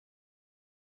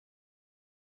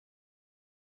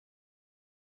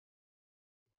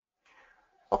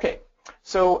Okay,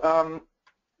 so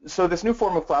this new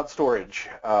form of cloud storage,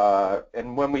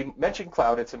 and when we mention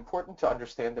cloud, it's important to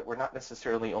understand that we're not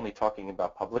necessarily only talking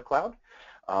about public cloud.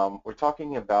 We're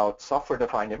talking about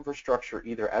software-defined infrastructure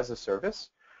either as a service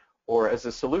or as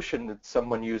a solution that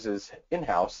someone uses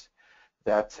in-house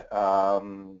that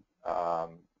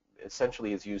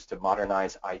essentially is used to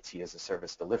modernize IT as a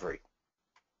service delivery.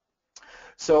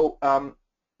 So,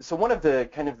 so one of the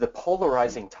kind of the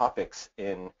polarizing topics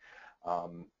in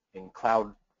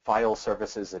cloud file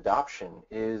services adoption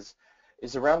is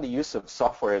around the use of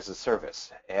software as a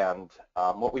service. And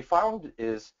what we found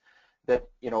is that,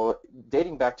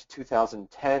 dating back to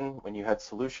 2010, when you had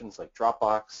solutions like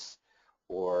Dropbox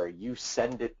or You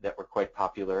Send It that were quite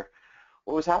popular,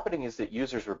 what was happening is that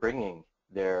users were bringing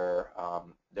their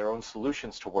own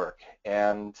solutions to work,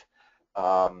 and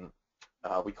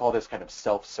we call this kind of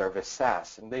self-service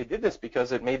SaaS, and they did this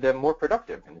because it made them more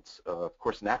productive, and it's of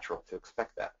course natural to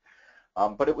expect that.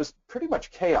 But it was pretty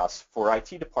much chaos for IT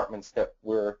departments that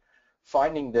were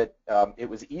finding that it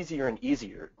was easier and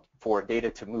easier for data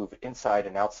to move inside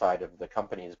and outside of the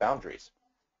company's boundaries.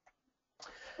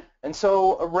 And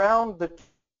so around the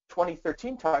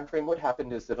 2013 timeframe, what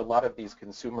happened is that a lot of these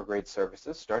consumer-grade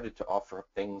services started to offer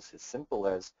things as simple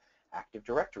as Active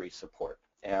Directory support.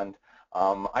 And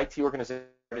IT organizations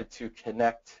started to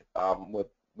connect what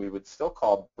we would still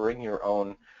call bring your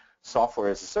own software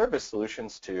as a service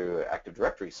solutions to Active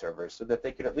Directory servers, so that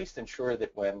they could at least ensure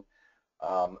that when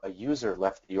a user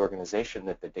left the organization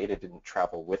that the data didn't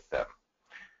travel with them.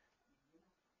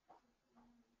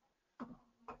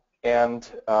 And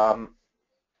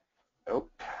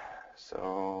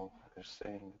so they're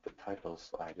saying the title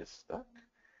slide is stuck.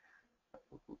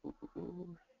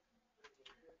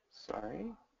 Sorry.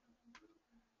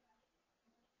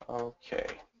 Okay.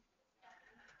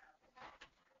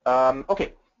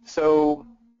 Okay. So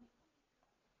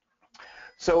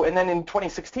and then in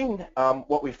 2016,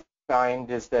 what we find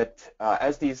is that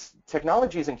as these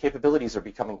technologies and capabilities are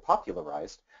becoming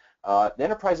popularized, the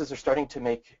enterprises are starting to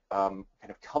make kind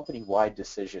of company-wide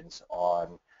decisions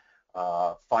on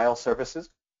file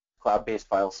services, cloud-based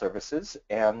file services,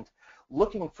 and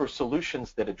looking for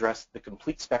solutions that address the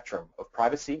complete spectrum of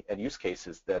privacy and use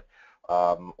cases that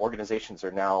organizations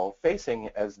are now facing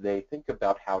as they think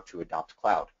about how to adopt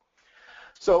cloud.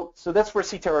 So that's where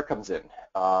CTERA comes in.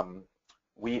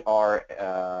 We are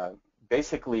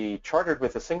basically chartered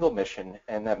with a single mission,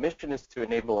 and that mission is to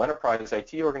enable enterprise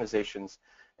IT organizations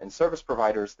and service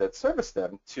providers that service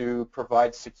them to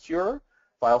provide secure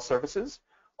file services,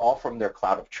 all from their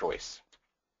cloud of choice.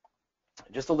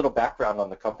 Just a little background on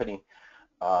the company.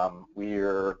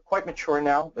 We're quite mature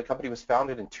now. The company was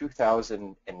founded in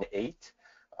 2008,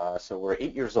 so we're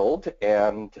 8 years old,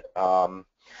 and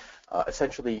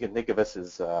essentially you can think of us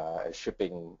as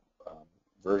shipping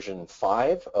version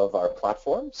 5 of our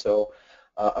platform. So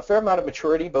a fair amount of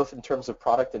maturity, both in terms of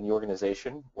product and the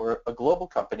organization. We're a global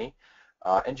company.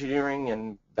 Engineering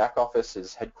and back office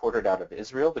is headquartered out of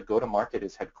Israel. The go-to-market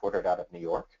is headquartered out of New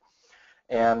York.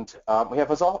 And we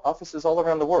have offices all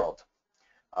around the world.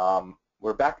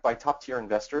 We're backed by top-tier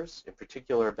investors, in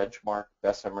particular Benchmark,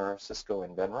 Bessemer, Cisco,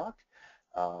 and Venrock.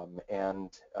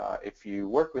 If you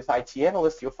work with IT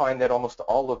analysts, you'll find that almost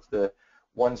all of the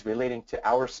ones relating to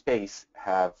our space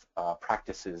have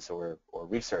practices or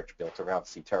research built around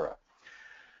CTERA.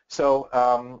 So,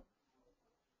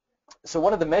 so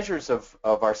one of the measures of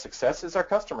our success is our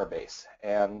customer base.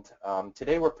 And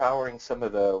today we're powering some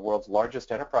of the world's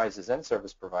largest enterprises and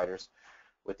service providers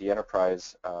with the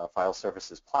enterprise file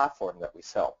services platform that we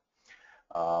sell.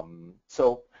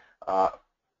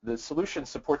 The solution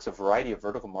supports a variety of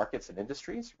vertical markets and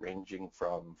industries, ranging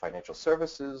from financial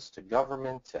services to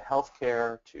government to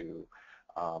healthcare to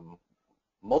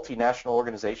multinational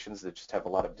organizations that just have a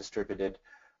lot of distributed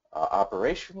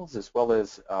operations, as well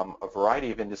as a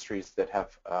variety of industries that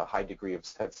have a high degree of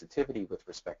sensitivity with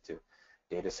respect to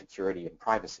data security and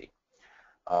privacy.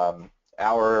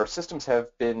 Our systems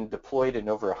have been deployed in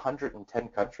over 110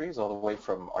 countries, all the way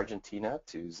from Argentina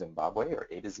to Zimbabwe, or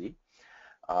A to Z.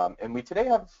 And we today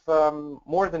have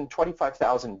more than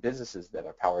 25,000 businesses that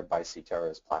are powered by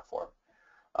CTERA's platform.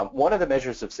 One of the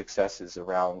measures of success is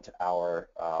around our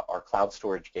cloud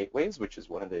storage gateways, which is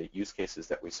one of the use cases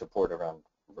that we support around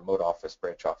remote office,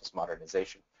 branch office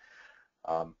modernization.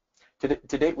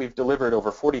 To date, we've delivered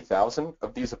over 40,000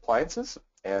 of these appliances,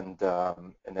 and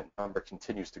that number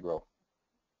continues to grow.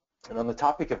 And on the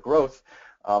topic of growth,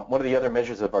 one of the other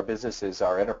measures of our business is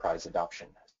our enterprise adoption.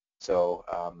 So,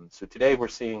 so today we're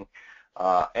seeing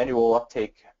annual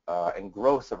uptake and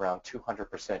growth around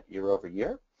 200% year over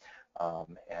year,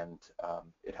 and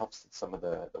it helps that some of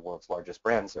the world's largest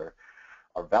brands are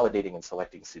are validating and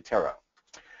selecting CTERA.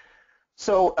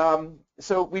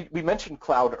 So, we mentioned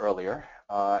cloud earlier.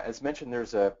 As mentioned,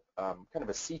 there's a kind of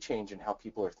a sea change in how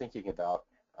people are thinking about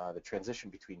the transition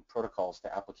between protocols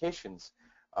to applications.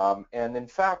 And in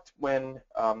fact, when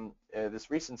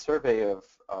this recent survey of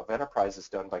enterprises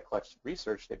done by Collective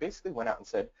Research, they basically went out and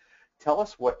said, tell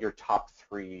us what your top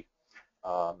 3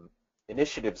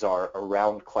 initiatives are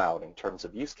around cloud in terms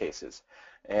of use cases.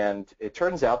 And it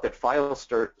turns out that file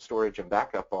storage and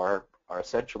backup are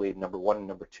essentially number 1 and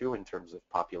number 2 in terms of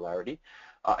popularity.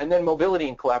 And then mobility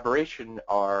and collaboration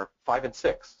are 5 and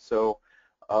 6. So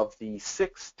of the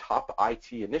 6 top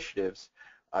IT initiatives,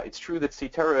 it's true that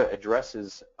CTERA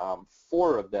addresses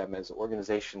 4 of them as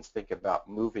organizations think about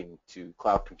moving to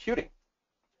cloud computing.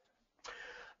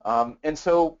 And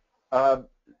so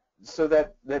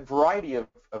that variety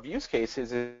of use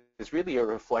cases is really a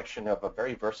reflection of a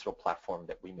very versatile platform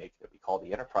that we make that we call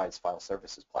the Enterprise File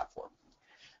Services Platform.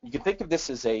 You can think of this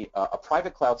as a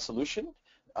private cloud solution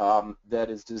that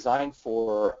is designed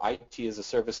for IT as a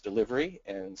service delivery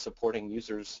and supporting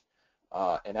users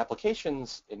and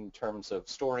applications in terms of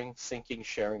storing, syncing,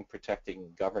 sharing, protecting,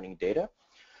 governing data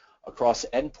across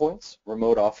endpoints,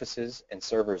 remote offices, and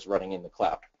servers running in the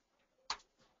cloud.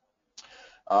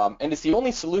 And it's the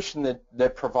only solution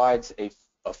that provides a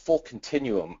full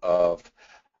continuum of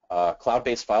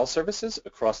cloud-based file services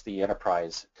across the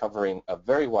enterprise, covering a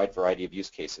very wide variety of use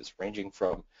cases, ranging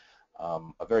from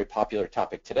a very popular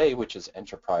topic today, which is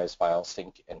enterprise file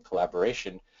sync and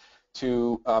collaboration,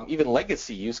 to even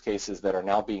legacy use cases that are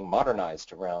now being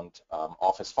modernized around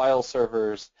Office file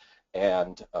servers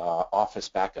and Office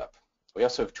backup. We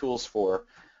also have tools for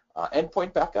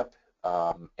endpoint backup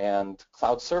and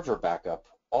cloud server backup,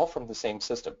 all from the same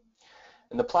system.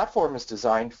 And the platform is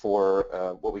designed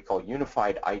for what we call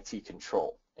unified IT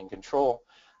control. And control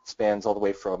spans all the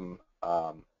way from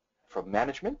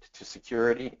management to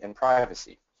security and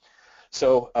privacy.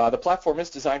 So the platform is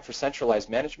designed for centralized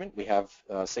management. We have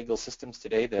single systems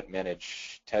today that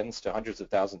manage tens to hundreds of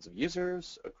thousands of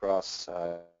users across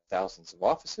thousands of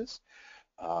offices.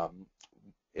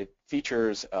 It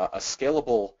features a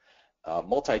scalable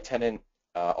multi-tenant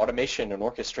automation and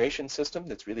orchestration system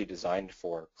that's really designed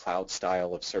for cloud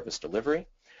style of service delivery.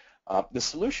 The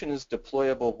solution is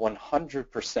deployable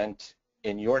 100%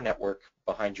 in your network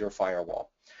behind your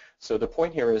firewall. So the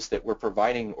point here is that we're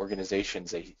providing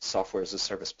organizations a software as a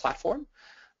service platform,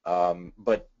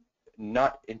 but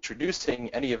not introducing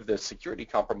any of the security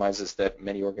compromises that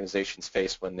many organizations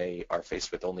face when they are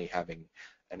faced with only having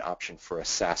an option for a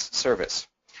SaaS service.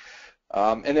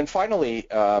 And then finally,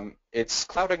 it's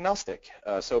cloud agnostic.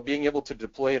 So being able to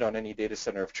deploy it on any data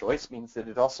center of choice means that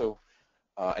it also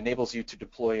enables you to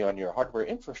deploy on your hardware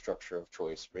infrastructure of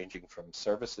choice, ranging from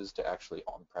services to actually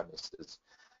on-premises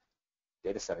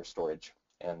data center storage.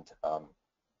 And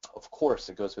of course,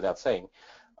 it goes without saying,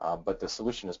 but the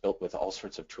solution is built with all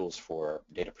sorts of tools for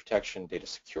data protection, data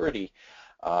security,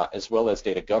 as well as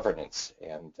data governance.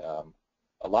 And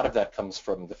a lot of that comes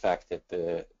from the fact that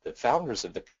the founders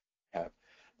of the have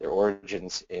their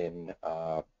origins in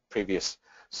previous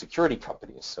security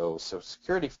companies. So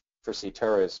security for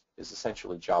CTERA is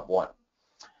essentially job one.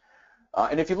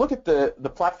 And if you look at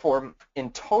the platform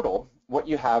in total, what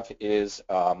you have is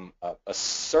a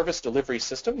service delivery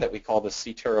system that we call the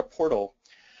CTERA portal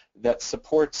that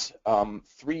supports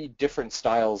 3 different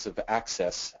styles of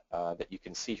access that you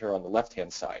can see here on the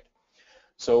left-hand side.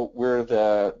 So we're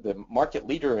the market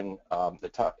leader in on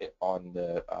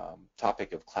the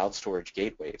topic of cloud storage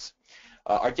gateways.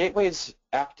 Our gateways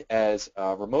act as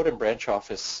remote and branch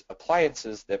office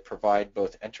appliances that provide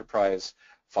both enterprise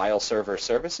file server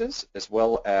services as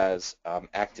well as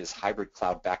act as hybrid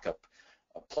cloud backup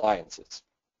appliances.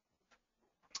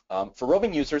 For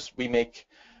roaming users, we make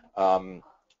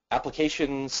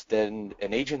applications and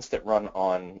agents that run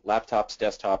on laptops,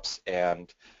 desktops,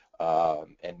 and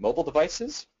mobile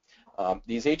devices.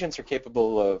 These agents are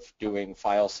capable of doing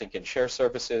file sync and share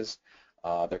services.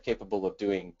 They're capable of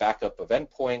doing backup of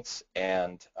endpoints,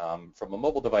 and from a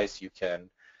mobile device you can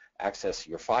access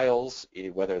your files,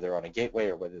 whether they're on a gateway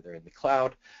or whether they're in the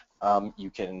cloud. You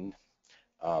can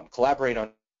collaborate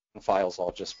on files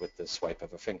all just with the swipe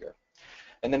of a finger.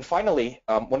 And then finally,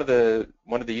 one of the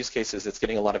use cases that's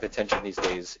getting a lot of attention these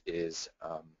days is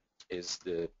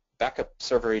the backup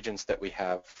server agents that we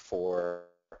have for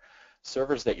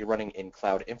servers that you're running in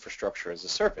cloud infrastructure as a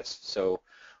service. So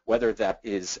whether that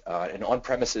is an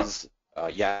on-premises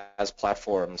YaaS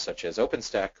platform such as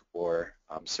OpenStack, or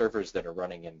servers that are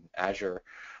running in Azure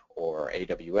or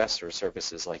AWS or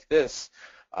services like this,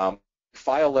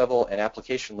 file level and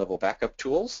application level backup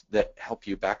tools that help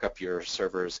you back up your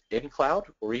servers in cloud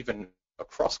or even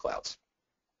across clouds.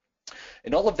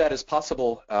 And all of that is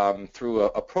possible through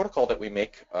a protocol that we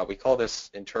make. We call this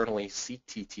internally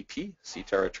CTTP,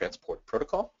 CTERA Transport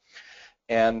Protocol.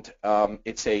 And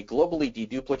it's a globally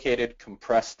deduplicated,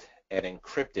 compressed, and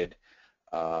encrypted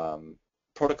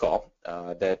protocol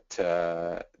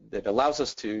that allows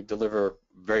us to deliver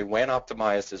very WAN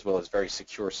optimized as well as very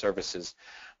secure services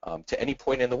to any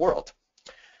point in the world.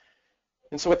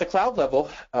 And so at the cloud level,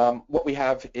 what we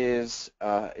have is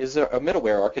a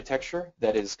middleware architecture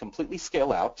that is completely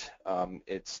scale out.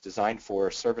 It's designed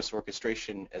for service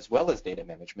orchestration as well as data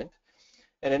management.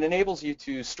 And it enables you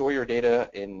to store your data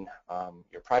in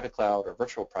your private cloud or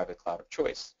virtual private cloud of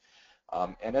choice.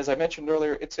 And as I mentioned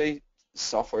earlier, it's a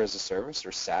software as a service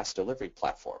or SaaS delivery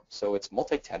platform. So it's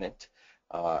multi-tenant,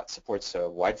 supports a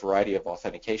wide variety of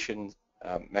authentication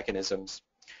mechanisms,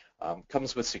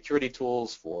 comes with security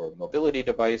tools for mobility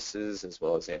devices as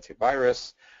well as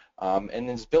antivirus, and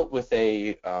is built with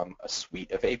a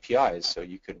suite of APIs. So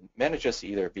you can manage us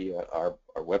either via our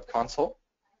web console,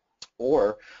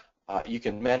 or you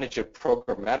can manage it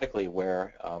programmatically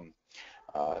where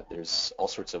there's all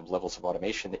sorts of levels of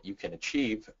automation that you can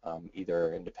achieve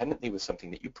either independently with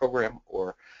something that you program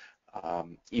or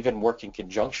even work in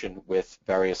conjunction with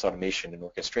various automation and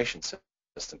orchestration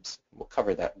systems. We'll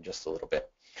cover that in just a little bit.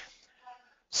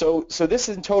 So this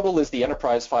in total is the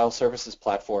Enterprise File Services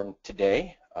platform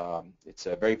today. It's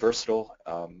a very versatile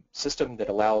system that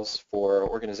allows for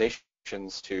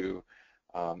organizations to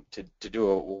do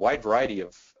a wide variety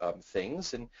of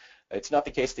things, and it's not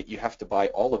the case that you have to buy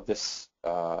all of this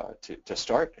to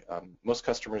start. Most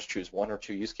customers choose one or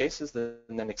two use cases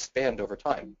and then expand over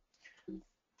time.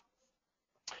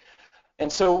 And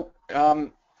so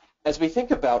as we think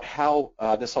about how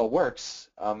this all works,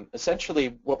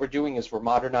 essentially what we're doing is we're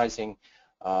modernizing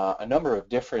a number of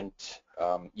different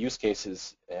use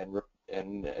cases and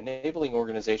enabling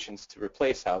organizations to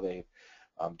replace how they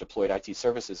deployed IT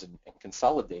services and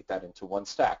consolidate that into one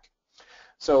stack.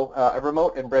 So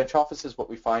remote and branch offices, what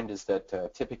we find is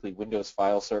that typically Windows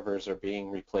file servers are being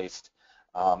replaced,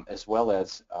 as well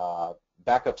as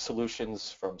backup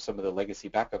solutions from some of the legacy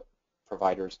backup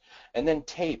providers, and then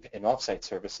tape and offsite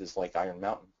services like Iron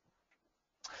Mountain.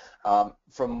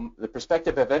 From the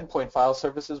perspective of endpoint file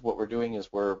services, what we're doing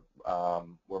is we're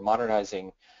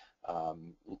modernizing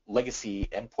legacy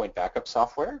endpoint backup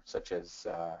software, such as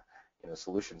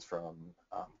solutions from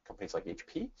companies like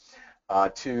HP,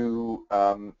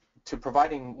 to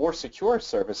providing more secure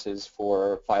services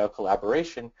for file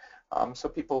collaboration, so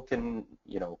people can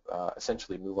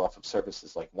essentially move off of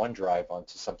services like OneDrive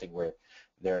onto something where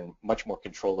they're in much more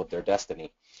control of their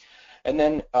destiny. And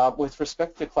then with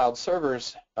respect to cloud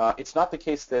servers, it's not the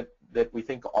case that we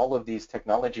think all of these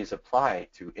technologies apply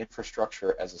to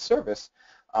infrastructure as a service,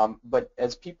 but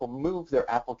as people move their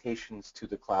applications to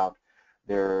the cloud,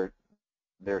 they're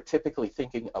typically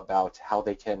thinking about how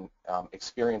they can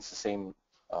experience the same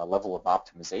level of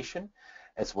optimization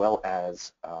as well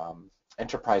as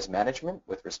enterprise management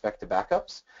with respect to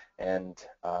backups, and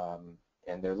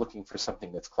they're looking for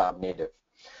something that's cloud native.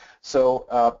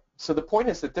 So the point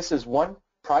is that this is one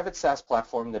private SaaS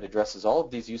platform that addresses all of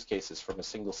these use cases from a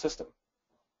single system.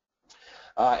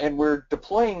 And we're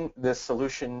deploying this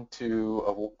solution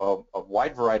to a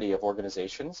wide variety of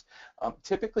organizations.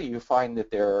 Typically you find that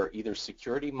they're either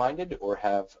security-minded or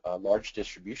have a large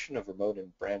distribution of remote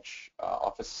and branch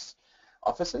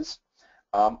offices,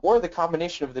 or the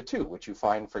combination of the two, which you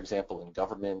find, for example, in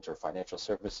government or financial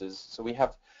services. So we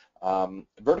have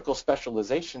vertical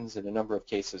specializations in a number of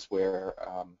cases where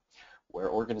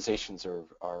organizations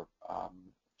are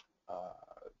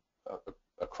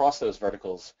across those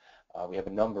verticals. We have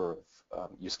a number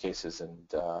of use cases and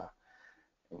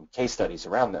case studies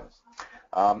around them.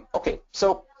 Okay,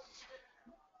 so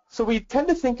we tend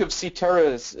to think of CTERA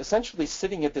as essentially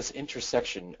sitting at this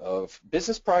intersection of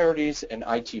business priorities and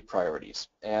IT priorities.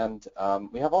 And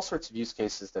we have all sorts of use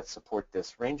cases that support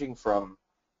this, ranging from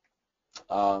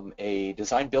a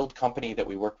design-build company that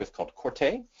we work with called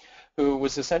Corte, who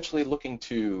was essentially looking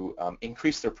to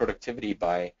increase their productivity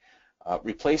by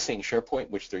replacing SharePoint,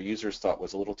 which their users thought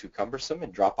was a little too cumbersome,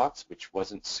 and Dropbox, which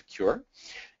wasn't secure,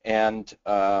 and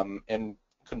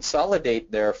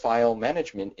consolidate their file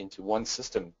management into one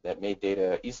system that made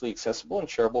data easily accessible and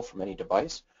shareable from any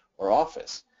device or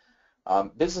office.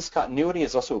 Business continuity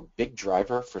is also a big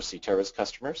driver for CTERA's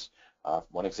customers.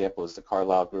 One example is the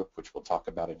Carlyle Group, which we'll talk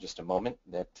about in just a moment,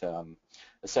 that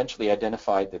essentially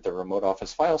identified that their remote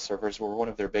office file servers were one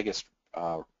of their biggest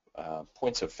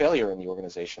points of failure in the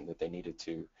organization that they needed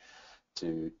to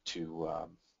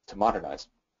modernize.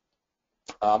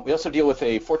 We also deal with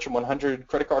a Fortune 100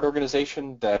 credit card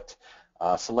organization that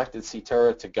selected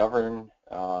CTERA to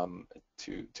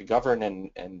govern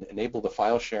and enable the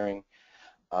file sharing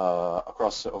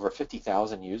across over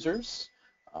 50,000 users,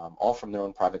 all from their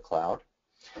own private cloud.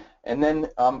 And then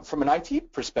from an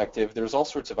IT perspective, there's all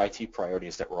sorts of IT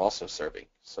priorities that we're also serving.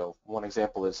 So one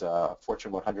example is a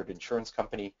Fortune 100 insurance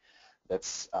company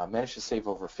that's managed to save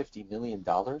over $50 million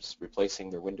replacing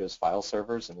their Windows file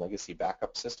servers and legacy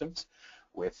backup systems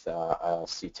with a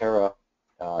CTERA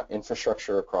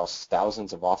infrastructure across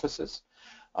thousands of offices.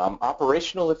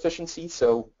 Operational efficiency,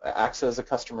 so AXA is a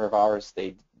customer of ours.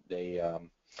 They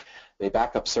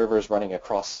back up servers running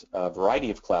across a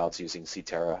variety of clouds using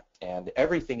CTERA, and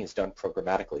everything is done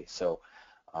programmatically. So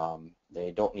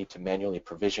they don't need to manually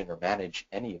provision or manage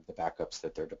any of the backups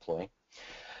that they're deploying.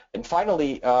 And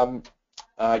finally,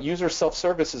 user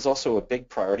self-service is also a big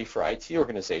priority for IT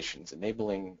organizations,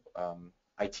 enabling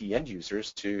IT end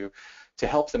users to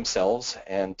help themselves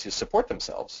and to support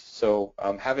themselves. So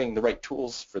having the right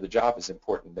tools for the job is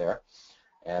important there.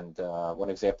 And one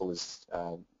example is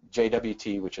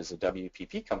JWT, which is a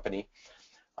WPP company,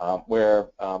 where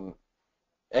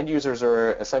end users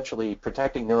are essentially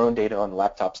protecting their own data on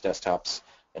laptops, desktops,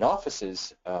 and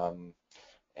offices,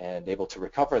 and able to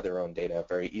recover their own data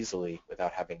very easily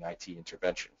without having IT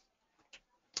intervention.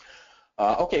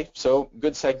 Okay, so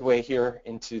good segue here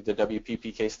into the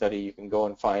WPP case study. You can go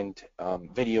and find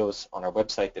videos on our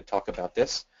website that talk about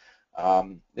this.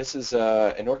 This is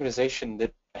an organization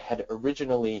that had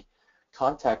originally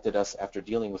contacted us after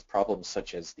dealing with problems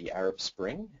such as the Arab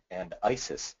Spring and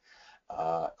ISIS,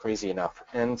 crazy enough.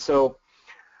 And so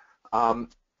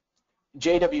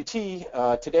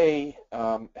JWT today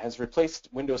has replaced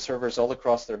Windows servers all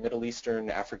across their Middle Eastern,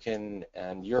 African,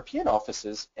 and European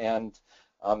offices, and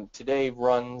today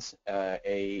runs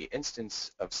a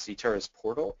instance of CTERA's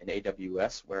portal in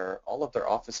AWS where all of their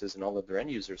offices and all of their end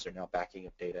users are now backing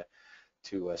up data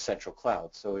to a central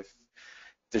cloud. So if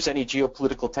there's any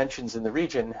geopolitical tensions in the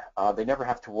region, they never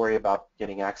have to worry about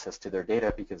getting access to their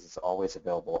data because it's always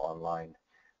available online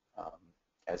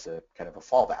as a kind of a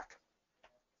fallback.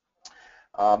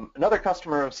 Another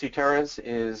customer of CTERA's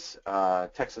is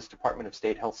Texas Department of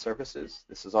State Health Services.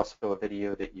 This is also a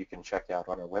video that you can check out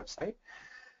on our website.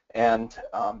 And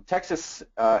Texas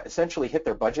essentially hit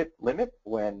their budget limit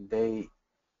when they,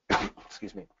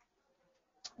 excuse me,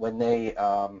 when they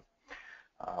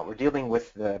were dealing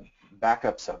with the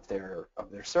backups of their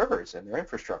servers and their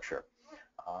infrastructure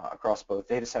across both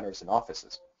data centers and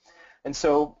offices. And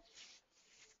so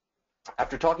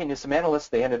after talking to some analysts,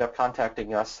 they ended up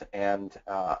contacting us and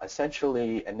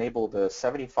essentially enabled a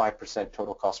 75%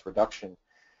 total cost reduction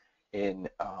in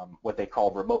what they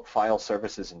call remote file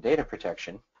services and data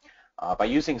protection by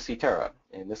using CTERA.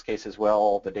 In this case as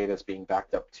well, the data is being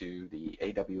backed up to the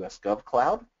AWS Gov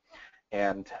Cloud,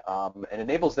 and it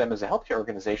enables them as a healthcare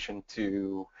organization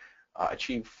to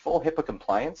achieve full HIPAA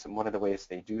compliance, and one of the ways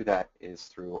they do that is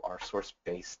through our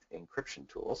source-based encryption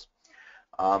tools.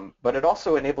 But it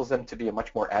also enables them to be a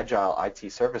much more agile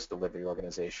IT service delivery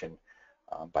organization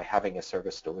by having a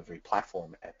service delivery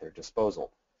platform at their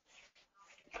disposal.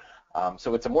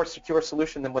 So it's a more secure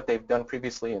solution than what they've done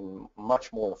previously and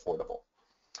much more affordable.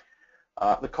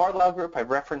 The Carlyle Group, I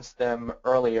referenced them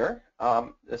earlier.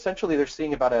 Essentially, they're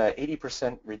seeing about an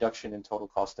 80% reduction in total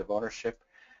cost of ownership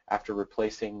after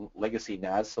replacing legacy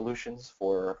NAS solutions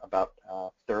for about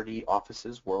 30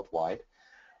 offices worldwide.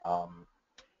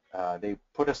 They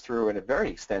put us through a very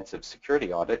extensive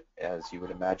security audit, as you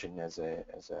would imagine as a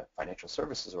financial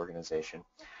services organization.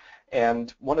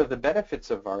 And one of the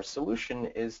benefits of our solution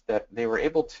is that they were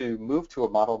able to move to a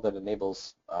model that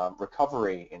enables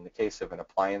recovery in the case of an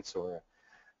appliance or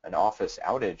an office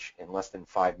outage in less than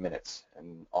 5 minutes.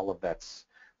 And all of that's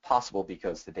possible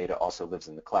because the data also lives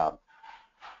in the cloud.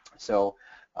 So,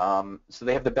 so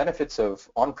they have the benefits of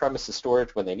on-premises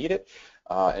storage when they need it,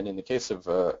 and in the case of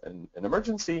an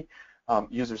emergency,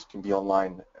 users can be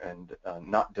online and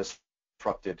not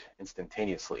disrupted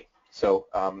instantaneously. So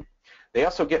they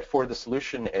also get for the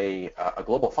solution a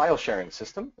global file sharing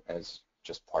system as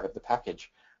just part of the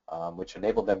package, which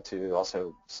enabled them to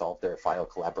also solve their file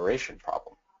collaboration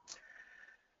problem.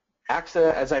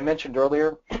 AXA, as I mentioned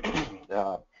earlier,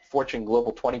 Fortune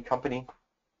Global 20 company,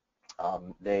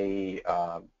 they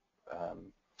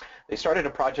started a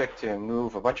project to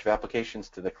move a bunch of applications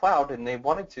to the cloud, and they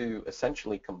wanted to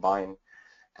essentially combine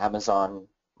Amazon,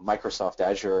 Microsoft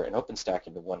Azure, and OpenStack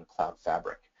into one cloud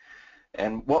fabric.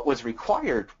 And what was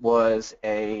required was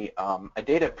a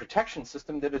data protection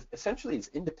system that is essentially is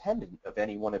independent of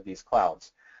any one of these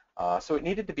clouds. So it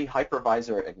needed to be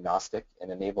hypervisor agnostic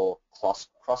and enable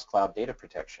cross-cloud data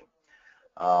protection.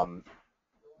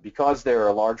 because they're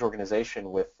a large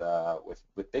organization with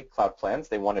big cloud plans,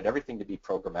 they wanted everything to be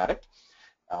programmatic,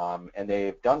 and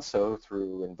they've done so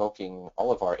through invoking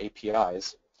all of our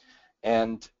APIs.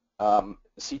 And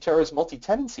CTERA's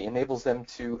multi-tenancy enables them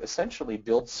to essentially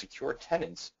build secure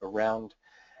tenants around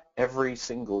every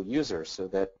single user so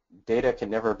that data can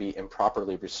never be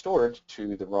improperly restored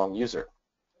to the wrong user.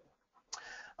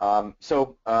 And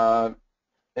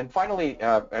finally,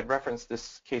 I'd referenced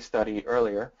this case study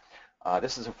earlier.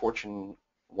 This is a Fortune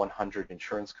 100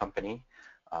 insurance company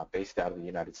based out of the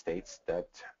United States that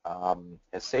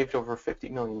has saved over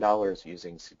 $50 million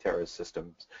using CTERA's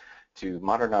systems to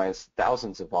modernize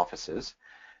thousands of offices.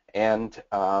 And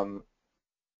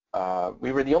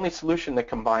we were the only solution that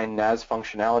combined NAS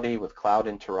functionality with cloud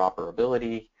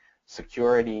interoperability,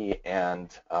 security, and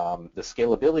the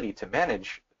scalability to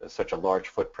manage such a large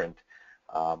footprint,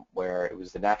 where it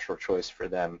was the natural choice for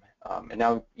them. And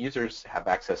now users have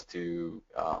access to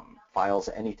files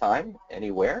anytime,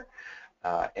 anywhere,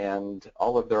 and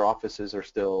all of their offices are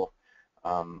still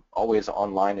always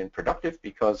online and productive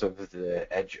because of the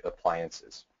edge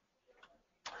appliances.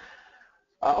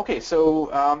 Okay,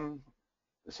 so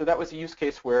so that was a use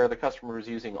case where the customer was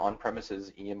using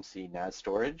on-premises EMC NAS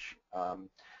storage.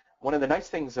 One of the nice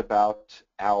things about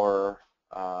our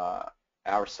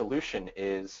solution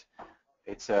is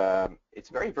it's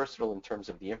very versatile in terms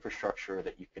of the infrastructure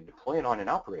that you can deploy it on and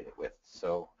operate it with.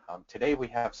 So today we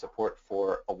have support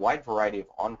for a wide variety of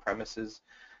on-premises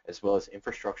as well as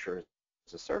infrastructure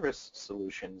as a service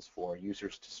solutions for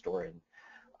users to store and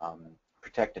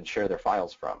protect and share their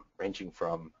files from, ranging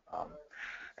from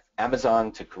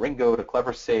Amazon to Caringo to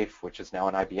CleverSafe, which is now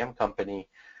an IBM company,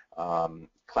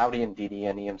 Cloudian,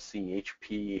 DDN, EMC,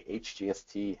 HP,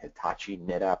 HGST, Hitachi,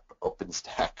 NetApp,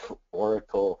 OpenStack,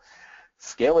 Oracle,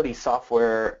 Scality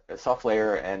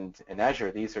SoftLayer, and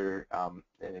Azure. These are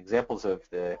examples of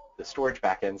the storage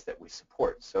backends that we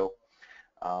support. So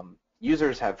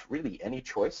users have really any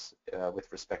choice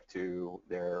with respect to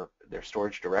their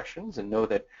storage directions, and know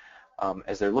that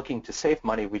as they're looking to save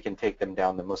money, we can take them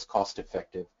down the most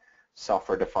cost-effective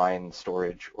software-defined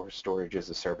storage or storage as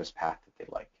a service path that they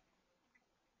like.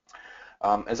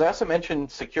 As I also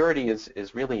mentioned, security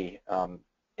is really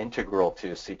integral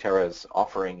to CTERA's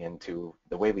offering and to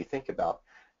the way we think about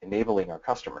enabling our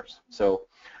customers. So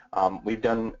we've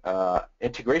done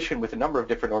integration with a number of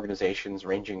different organizations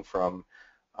ranging from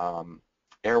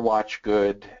AirWatch,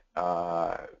 Good,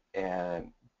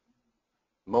 and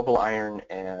Mobile Iron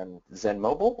and Zen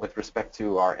Mobile with respect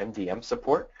to our MDM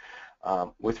support.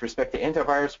 With respect to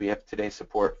antivirus, we have today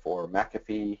support for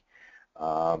McAfee,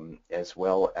 as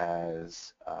well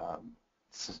as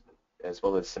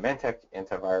Symantec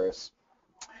antivirus.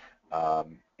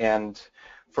 And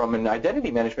from an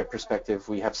identity management perspective,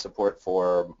 we have support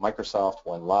for Microsoft,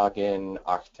 OneLogin,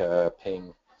 Okta,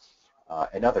 Ping,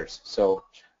 and others. So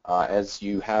as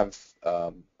you have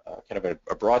kind of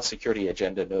a broad security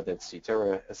agenda, know that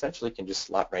CTERA essentially can just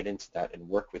slot right into that and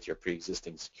work with your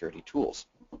pre-existing security tools.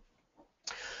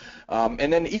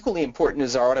 And then equally important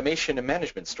is our automation and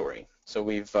management story. So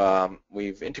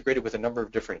we've integrated with a number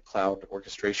of different cloud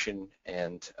orchestration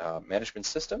and management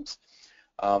systems,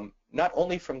 not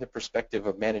only from the perspective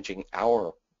of managing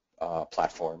our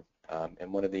platform,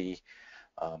 and one of the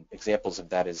examples of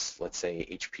that is, let's say,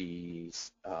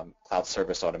 HP's cloud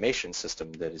service automation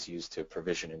system that is used to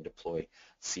provision and deploy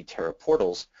CTERA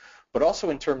portals, but also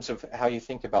in terms of how you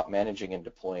think about managing and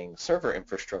deploying server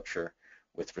infrastructure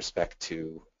with respect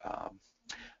to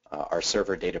our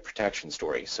server data protection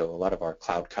story. So a lot of our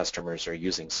cloud customers are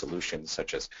using solutions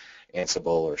such as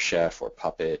Ansible or Chef or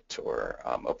Puppet or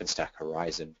OpenStack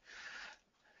Horizon.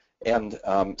 And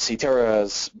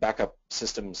CTERA's backup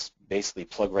systems basically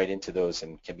plug right into those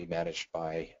and can be managed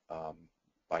by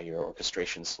your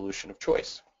orchestration solution of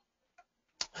choice.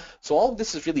 So all of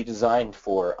this is really designed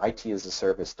for IT as a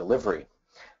service delivery.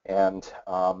 And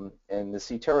the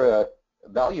CTERA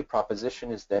value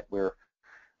proposition is that we're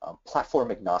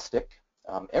platform agnostic.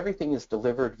 Everything is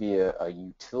delivered via a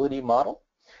utility model.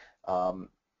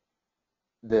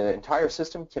 The entire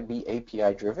system can be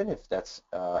API driven if that's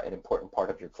an important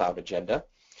part of your cloud agenda.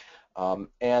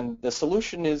 And the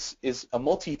solution is a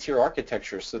multi-tier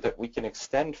architecture so that we can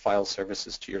extend file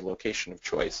services to your location of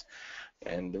choice.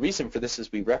 And the reason for this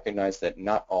is we recognize that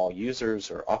not all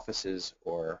users or offices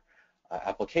or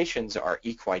applications are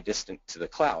equidistant to the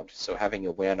cloud. So having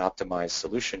a WAN optimized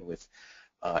solution with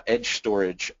edge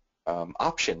storage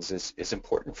options is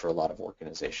important for a lot of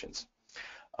organizations.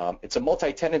 It's a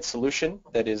multi-tenant solution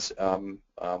that is one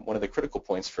of the critical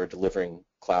points for delivering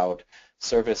cloud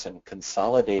service and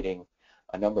consolidating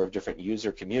a number of different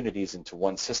user communities into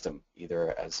one system,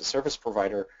 either as a service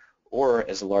provider or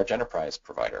as a large enterprise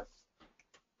provider.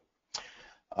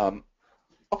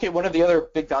 Okay, one of the other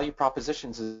big value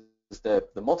propositions is the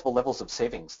multiple levels of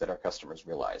savings that our customers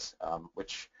realize,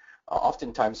 which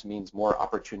oftentimes means more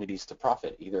opportunities to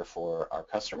profit, either for our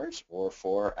customers or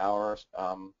for our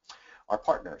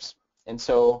partners. And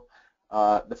so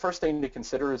the first thing to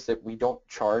consider is that we don't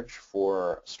charge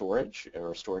for storage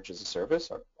or storage as a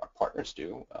service. Our partners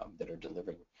do that are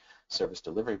delivering service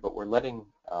delivery, but we're letting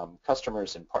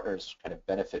customers and partners kind of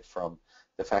benefit from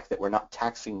the fact that we're not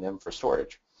taxing them for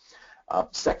storage.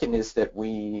 Second is that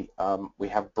we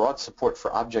have broad support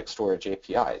for object storage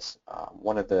APIs.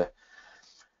 One of the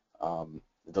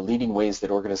leading ways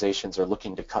that organizations are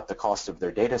looking to cut the cost of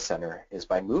their data center is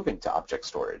by moving to object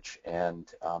storage.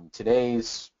 And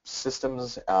today's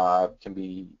systems can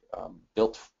be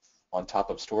built on top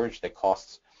of storage that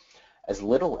costs as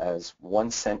little as 1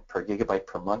 cent per gigabyte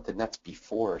per month, and that's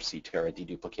before CTERA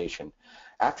deduplication.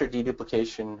 After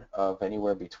deduplication of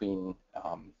anywhere between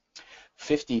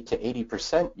 50 to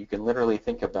 80%, you can literally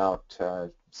think about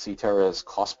CTERA's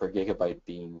cost per gigabyte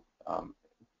being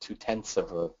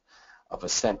 0.2 of a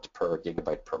cent per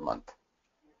gigabyte per month.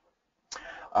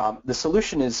 The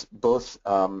solution is both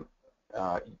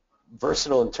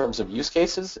versatile in terms of use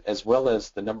cases as well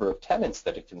as the number of tenants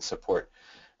that it can support.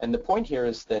 And the point here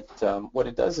is that what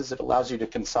it does is it allows you to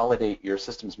consolidate your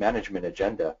systems management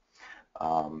agenda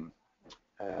from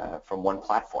one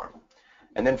platform.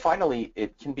 And then finally,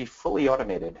 it can be fully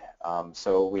automated.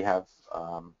 So we have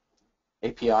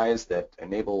APIs that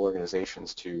enable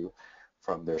organizations to,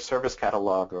 from their service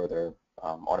catalog or their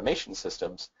automation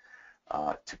systems,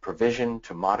 to provision,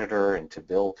 to monitor, and to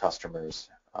bill customers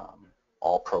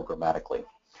all programmatically.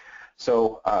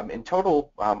 So in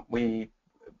total, we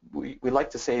like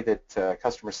to say that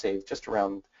customers save just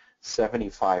around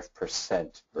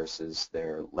 75% versus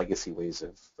their legacy ways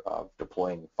of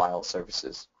deploying file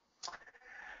services.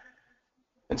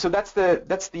 And so that's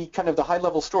the kind of the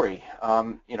high-level story.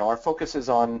 You know, our focus is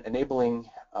on enabling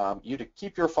you to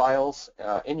keep your files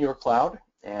in your cloud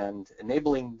and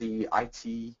enabling the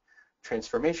IT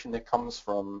transformation that comes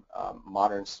from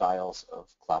modern styles of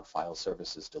cloud file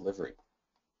services delivery.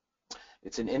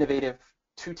 It's an innovative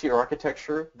two-tier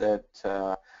architecture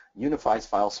that unifies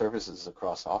file services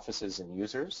across offices and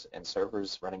users and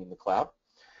servers running in the cloud.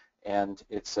 And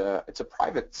it's a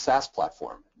private SaaS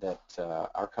platform that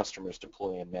our customers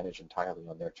deploy and manage entirely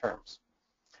on their terms.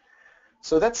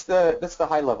 So that's the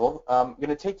high level. I'm going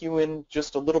to take you in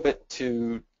just a little bit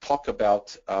to talk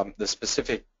about the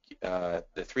specific the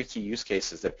 3 key use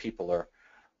cases that people are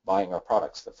buying our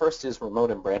products. The first is remote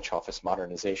and branch office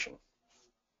modernization.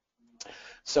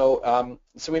 So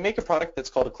we make a product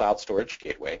that's called a cloud storage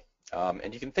gateway.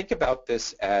 And you can think about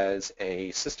this as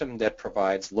a system that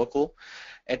provides local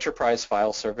enterprise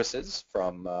file services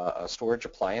from a storage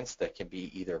appliance that can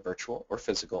be either virtual or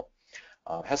physical.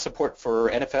 Has support for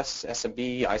NFS,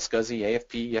 SMB, iSCSI,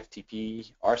 AFP,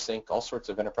 FTP, rsync, all sorts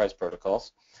of enterprise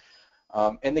protocols.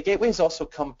 And the gateways also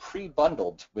come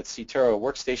pre-bundled with CTERA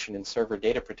workstation and server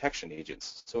data protection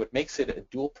agents. So it makes it a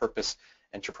dual-purpose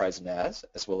enterprise NAS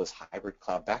as well as hybrid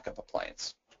cloud backup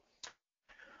appliance.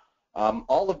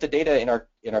 All of the data in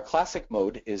our classic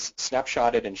mode is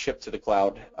snapshotted and shipped to the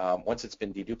cloud once it's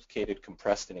been deduplicated,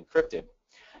 compressed, and encrypted.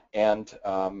 And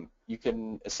you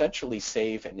can essentially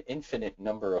save an infinite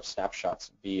number of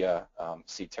snapshots via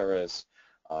CTERA's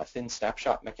thin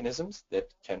snapshot mechanisms that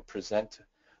can present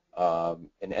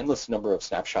an endless number of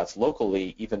snapshots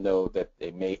locally, even though that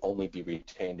they may only be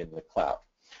retained in the cloud.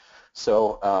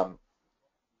 So,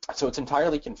 so it's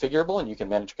entirely configurable, and you can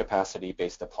manage capacity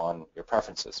based upon your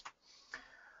preferences.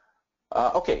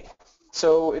 Okay,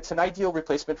 so it's an ideal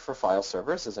replacement for file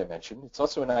servers, as I mentioned. It's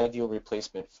also an ideal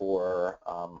replacement for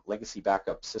legacy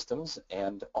backup systems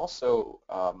and also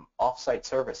off-site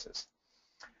services.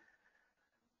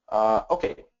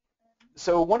 Okay,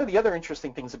 so one of the other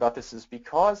interesting things about this is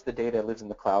because the data lives in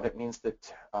the cloud, it means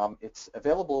that it's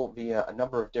available via a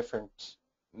number of different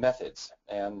methods.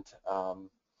 And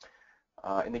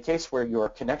in the case where your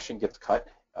connection gets cut,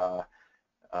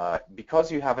 because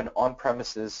you have an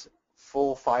on-premises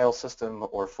full file system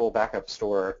or full backup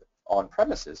store on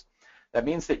premises, that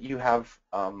means that you have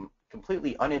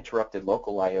completely uninterrupted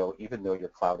local I/O even though your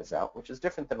cloud is out, which is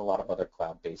different than a lot of other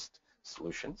cloud-based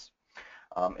solutions.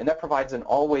 And that provides an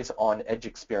always-on edge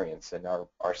experience, and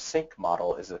our sync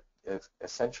model is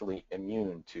essentially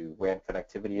immune to WAN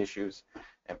connectivity issues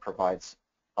and provides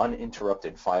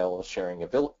uninterrupted file sharing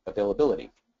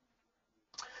availability.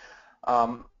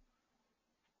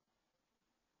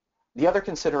 The other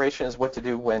consideration is what to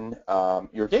do when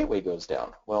your gateway goes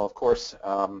down. Well, of course,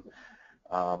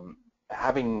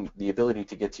 having the ability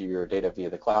to get to your data via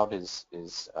the cloud is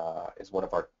one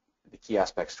of the key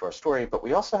aspects to our story, but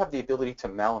we also have the ability to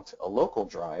mount a local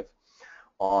drive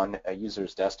on a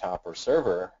user's desktop or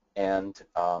server and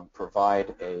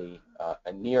provide a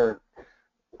near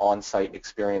on-site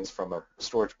experience from a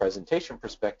storage presentation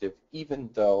perspective, even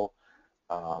though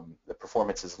the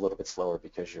performance is a little bit slower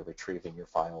because you're retrieving your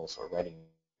files or writing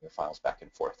your files back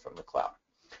and forth from the cloud.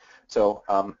 So,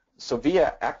 so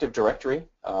via Active Directory,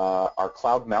 our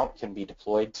cloud mount can be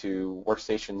deployed to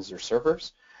workstations or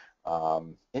servers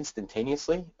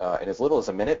instantaneously in as little as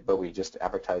a minute, but we just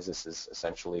advertise this as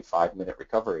essentially 5-minute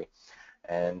recovery.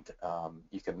 And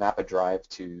you can map a drive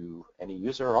to any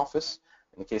user or office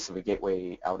in the case of a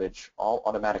gateway outage, all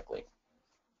automatically.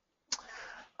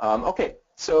 Okay,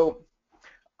 so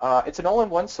it's an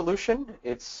all-in-one solution.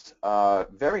 It's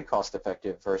very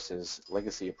cost-effective versus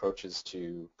legacy approaches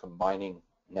to combining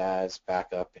NAS,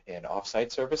 backup, and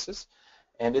offsite services.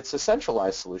 And it's a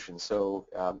centralized solution, so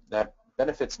that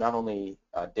benefits not only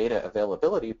data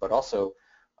availability, but also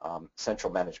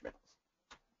central management.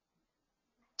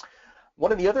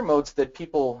 One of the other modes that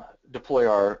people deploy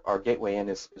our gateway in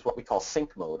is what we call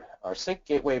sync mode. Our sync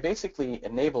gateway basically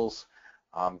enables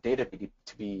data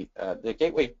to be, the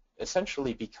gateway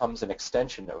essentially becomes an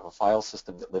extension of a file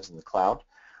system that lives in the cloud.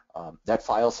 That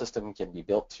file system can be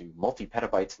built to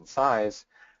multi-petabytes in size,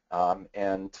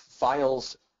 and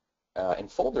files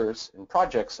and folders and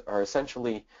projects are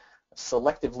essentially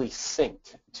selectively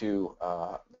synced to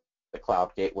the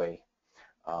cloud gateway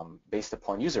based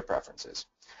upon user preferences.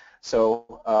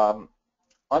 So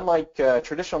unlike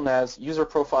traditional NAS, user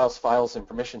profiles, files, and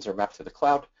permissions are mapped to the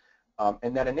cloud,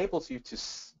 and that enables you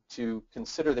to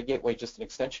consider the gateway just an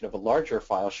extension of a larger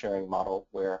file sharing model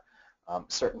where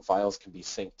certain files can be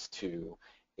synced to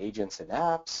agents and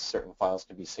apps, certain files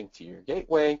can be synced to your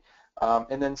gateway,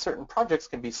 and then certain projects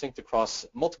can be synced across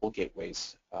multiple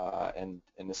gateways, and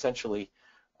essentially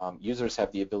users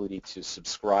have the ability to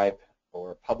subscribe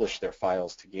or publish their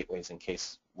files to gateways in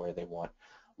case where they want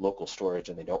local storage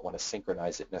and they don't want to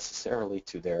synchronize it necessarily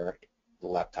to their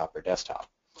laptop or desktop.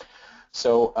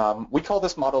 So we call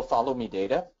this model follow me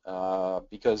data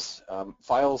because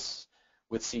files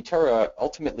with CTERA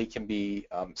ultimately can be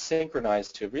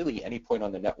synchronized to really any point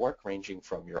on the network, ranging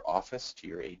from your office to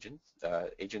your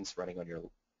agents running on your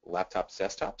laptops,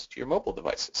 desktops, to your mobile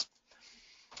devices.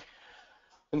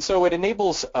 And so it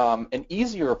enables an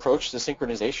easier approach to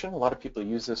synchronization. A lot of people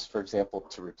use this, for example,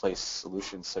 to replace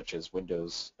solutions such as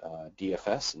Windows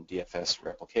DFS and DFS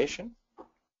replication.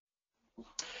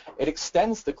 It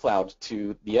extends the cloud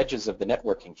to the edges of the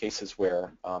network in cases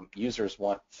where users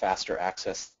want faster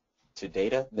access to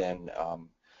data than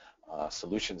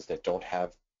solutions that don't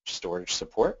have storage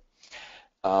support.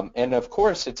 And of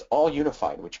course, it's all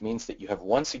unified, which means that you have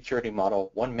one security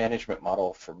model, one management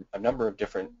model for a number of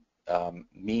different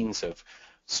means of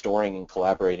storing and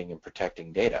collaborating and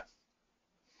protecting data.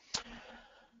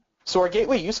 So our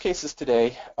gateway use cases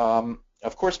today,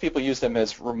 of course, people use them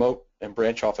as remote and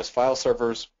branch office file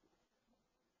servers.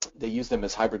 They use them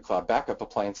as hybrid cloud backup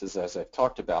appliances, as I've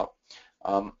talked about.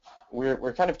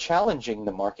 We're kind of challenging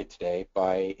the market today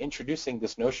by introducing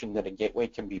this notion that a gateway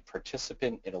can be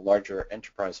participant in a larger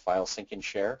enterprise file sync and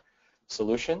share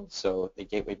solution. So the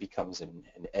gateway becomes an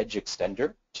edge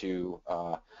extender to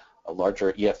a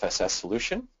larger EFSS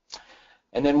solution.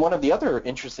 And then one of the other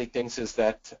interesting things is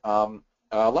that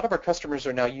a lot of our customers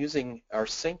are now using our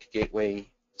sync gateway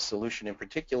solution in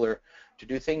particular to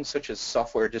do things such as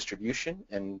software distribution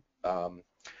and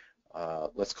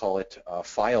let's call it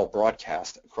file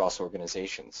broadcast across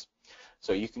organizations.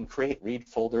 So you can create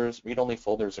read-only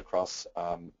folders across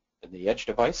the edge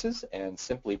devices and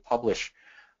simply publish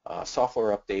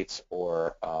software updates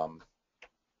or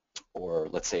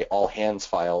let's say all hands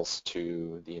files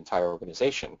to the entire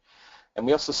organization. And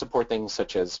we also support things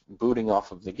such as booting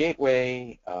off of the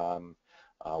gateway,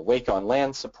 Wake on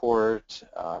LAN support,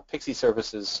 Pixie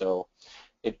services. So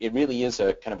it really is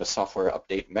a kind of a software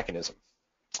update mechanism.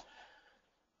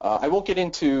 I won't get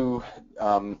into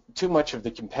too much of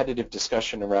the competitive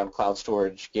discussion around cloud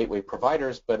storage gateway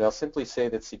providers, but I'll simply say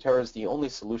that CTERA is the only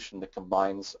solution that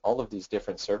combines all of these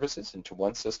different services into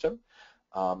one system.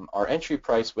 Our entry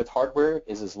price with hardware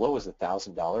is as low as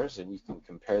 $1,000, and you can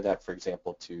compare that, for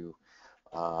example, to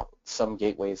some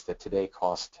gateways that today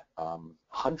cost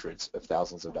hundreds of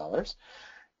thousands of dollars.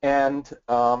 And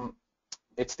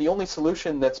it's the only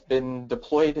solution that's been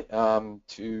deployed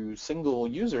to single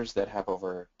users that have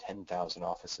over 10,000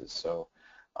 offices. So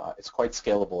it's quite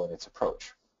scalable in its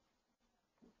approach.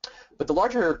 But the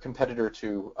larger competitor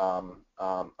to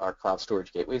our cloud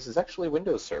storage gateways is actually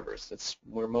Windows servers. That's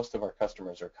where most of our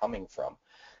customers are coming from.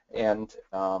 And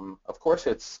of course,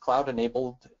 it's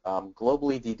cloud-enabled,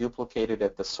 globally deduplicated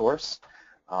at the source,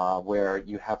 where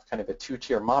you have kind of a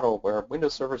two-tier model where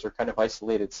Windows servers are kind of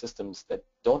isolated systems that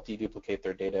don't deduplicate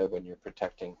their data when you're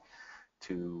protecting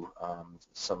to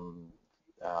some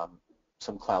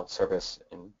cloud service.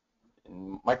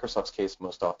 In Microsoft's case,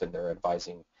 most often they're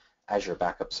advising Azure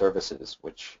backup services,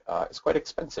 which is quite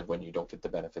expensive when you don't get the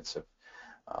benefits of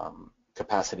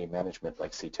capacity management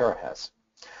like CTERA has.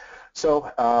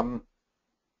 So,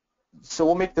 so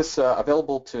we'll make this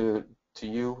available to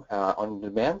you on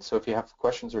demand. So if you have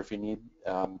questions or if you need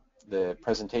the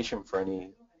presentation for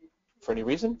any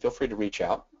reason, feel free to reach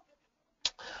out.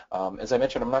 As I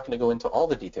mentioned, I'm not going to go into all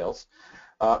the details.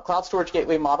 Cloud storage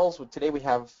gateway models. Today we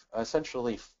have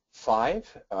essentially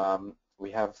 5. We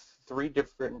have 3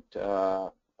 different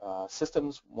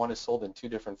systems. One is sold in 2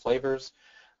 different flavors.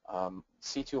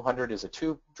 C200 is a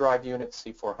 2-drive unit.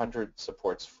 C400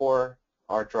 supports 4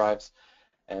 hard drives.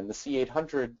 And the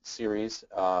C800 series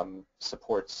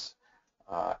supports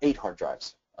 8 hard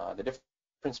drives. The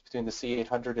difference between the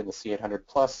C800 and the C800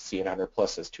 Plus, C800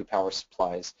 Plus has 2 power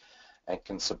supplies and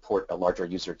can support a larger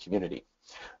user community.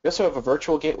 We also have a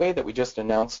virtual gateway that we just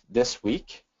announced this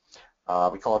week.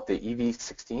 We call it the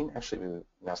EV16. Actually, we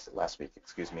announced it last week,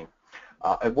 excuse me.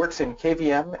 It works in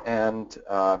KVM and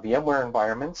VMware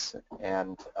environments,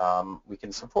 and we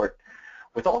can support,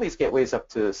 with all these gateways, up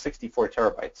to 64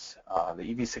 terabytes. The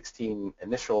EV16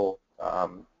 initial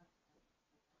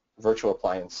virtual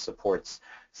appliance supports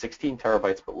 16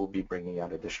 terabytes, but we'll be bringing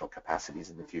out additional capacities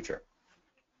in the future.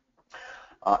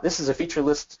 This is a feature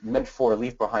list meant for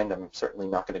leave behind. I'm certainly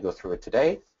not going to go through it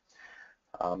today.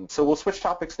 So we'll switch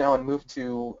topics now and move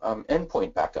to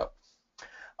endpoint backup.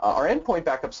 Our endpoint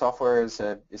backup software is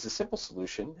a simple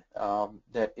solution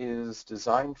that is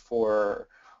designed for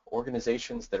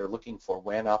organizations that are looking for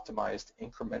WAN-optimized,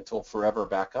 incremental, forever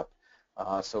backup.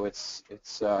 So it's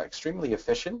extremely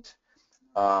efficient,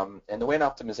 and the WAN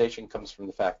optimization comes from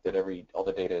the fact that all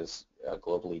the data is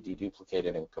globally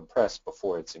deduplicated and compressed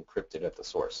before it's encrypted at the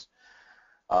source.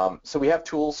 So we have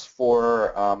tools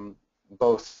for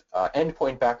both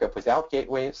endpoint backup without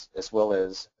gateways as well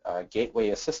as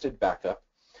gateway-assisted backup.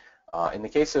 In the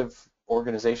case of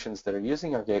organizations that are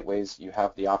using our gateways, you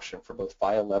have the option for both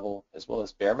file level as well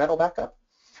as bare metal backup.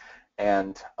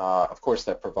 And of course,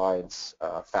 that provides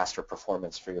faster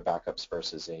performance for your backups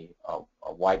versus a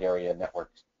wide area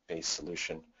network-based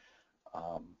solution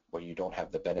where you don't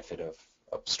have the benefit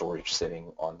of storage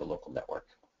sitting on the local network.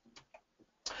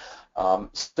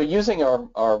 So using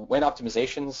our WAN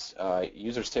optimizations,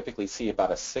 users typically see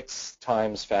about a 6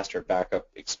 times faster backup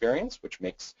experience, which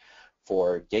makes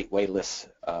for gateway-less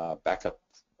backup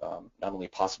not only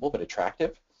possible but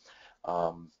attractive.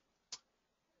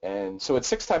 And so it's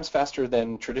 6 times faster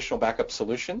than traditional backup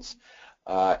solutions,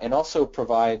 and also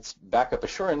provides backup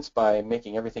assurance by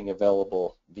making everything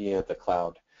available via the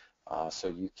cloud, so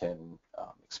you can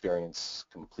experience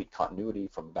complete continuity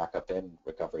from a backup and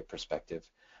recovery perspective,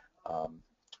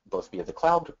 both via the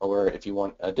cloud, or if you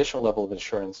want additional level of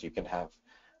assurance, you can have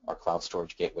our cloud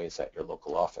storage gateways at your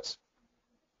local office.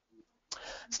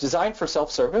 It's designed for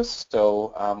self-service,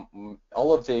 so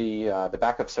all of the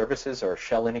backup services are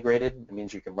shell integrated. It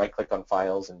means you can right-click on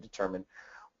files and determine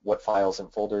what files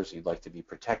and folders you'd like to be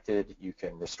protected. You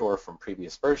can restore from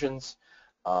previous versions.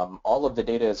 All of the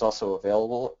data is also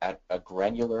available at a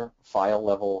granular file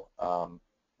level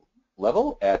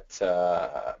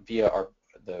via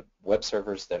the web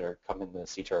servers that come in the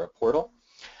CTERA portal.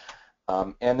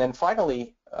 And then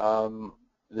finally,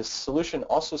 this solution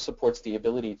also supports the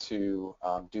ability to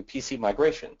do PC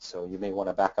migration. So you may want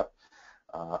to back up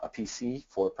a PC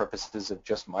for purposes of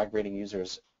just migrating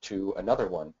users to another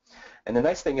one. And the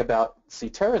nice thing about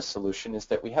CTERA's solution is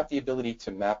that we have the ability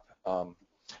to map,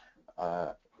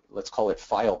 let's call it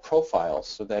file profiles,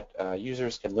 so that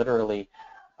users can literally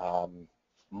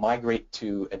migrate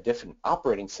to a different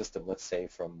operating system, let's say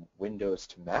from Windows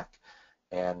to Mac,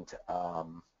 and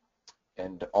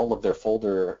all of their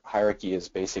folder hierarchy is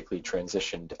basically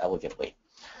transitioned elegantly.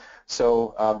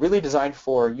 So really designed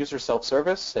for user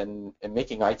self-service and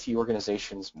making IT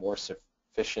organizations more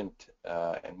sufficient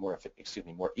and more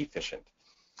efficient.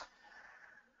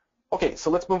 Okay, so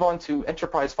let's move on to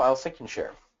enterprise file sync and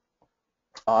share.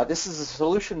 This is a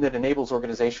solution that enables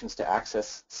organizations to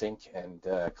access, sync, and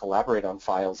collaborate on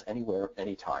files anywhere,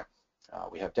 anytime.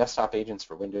 We have desktop agents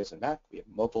for Windows and Mac. We have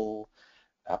mobile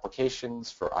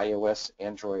applications for iOS,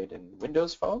 Android, and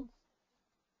Windows Phone.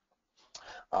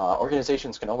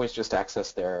 Organizations can always just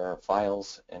access their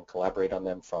files and collaborate on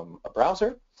them from a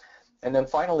browser. And then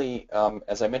finally,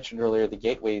 as I mentioned earlier, the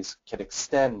gateways can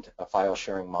extend a file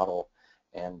sharing model,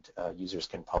 and users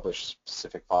can publish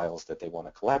specific files that they want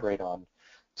to collaborate on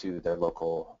to their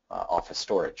local office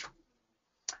storage.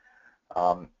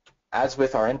 As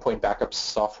with our endpoint backup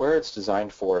software, it's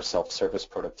designed for self-service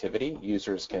productivity.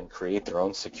 Users can create their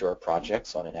own secure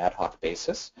projects on an ad hoc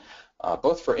basis,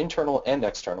 both for internal and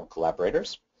external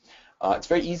collaborators. It's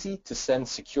very easy to send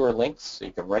secure links, so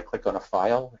you can right-click on a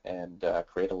file and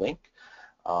create a link.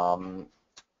 You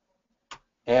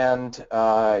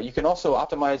can also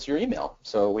optimize your email.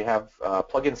 So we have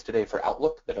plugins today for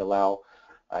Outlook that allow,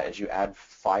 as you add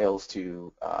files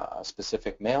to a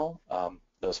specific mail,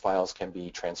 those files can be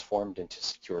transformed into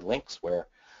secure links where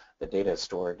the data is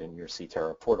stored in your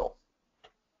CTERA portal.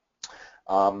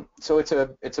 So it's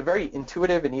a very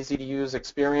intuitive and easy to use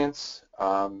experience.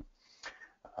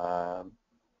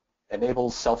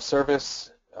 Enables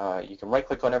self-service. You can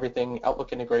right-click on everything,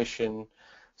 Outlook integration,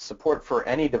 support for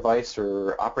any device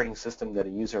or operating system that a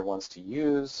user wants to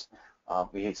use.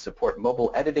 We support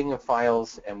mobile editing of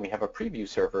files, and we have a preview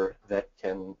server that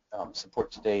can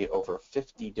support today over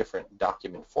 50 different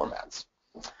document formats.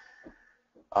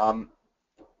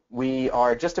 We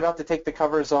are just about to take the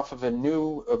covers off of a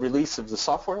new release of the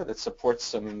software that supports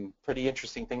some pretty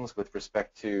interesting things with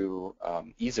respect to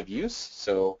ease of use.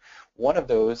 So one of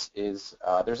those is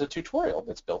there's a tutorial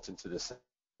that's built into the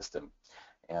system.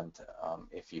 And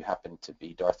if you happen to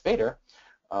be Darth Vader,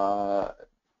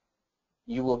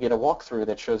 you will get a walkthrough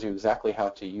that shows you exactly how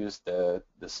to use the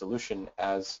solution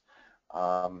as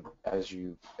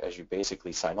you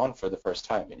basically sign on for the first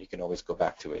time, and you can always go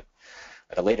back to it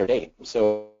at a later date.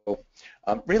 So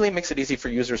really makes it easy for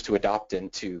users to adopt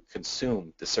and to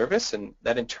consume the service, and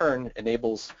that in turn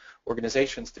enables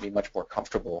organizations to be much more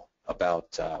comfortable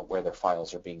about where their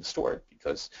files are being stored,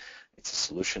 because it's a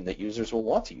solution that users will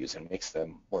want to use and makes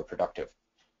them more productive.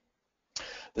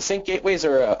 The sync gateways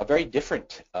are a very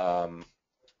different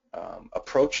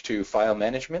approach to file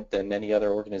management than any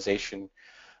other organization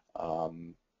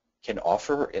can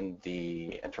offer in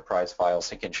the enterprise file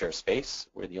sync and share space.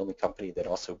 We're the only company that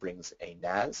also brings a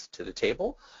NAS to the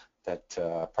table that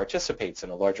participates in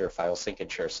a larger file sync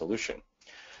and share solution.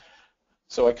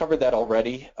 So I covered that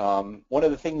already. One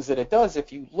of the things that it does,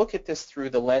 if you look at this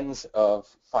through the lens of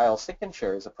file sync and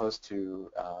share as opposed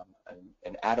to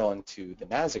an add-on to the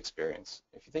NAS experience,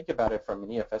 if you think about it from an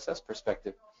EFSS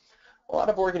perspective, a lot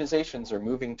of organizations are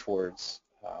moving towards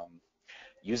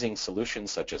using solutions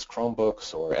such as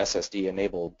Chromebooks or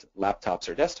SSD-enabled laptops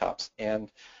or desktops,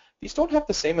 and these don't have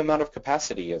the same amount of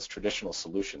capacity as traditional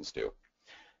solutions do.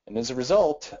 And as a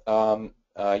result,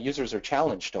 users are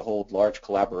challenged to hold large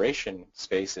collaboration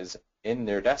spaces in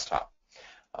their desktop.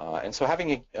 And so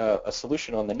having a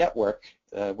solution on the network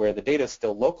where the data is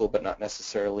still local but not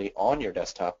necessarily on your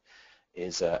desktop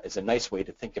is a nice way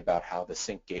to think about how the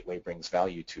sync gateway brings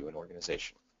value to an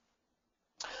organization.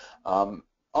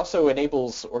 Also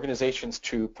enables organizations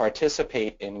to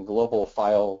participate in global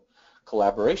file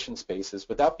collaboration spaces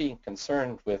without being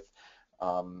concerned with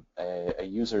a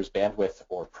user's bandwidth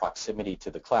or proximity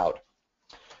to the cloud.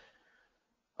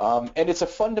 And it's a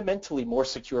fundamentally more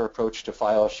secure approach to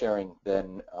file sharing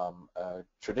than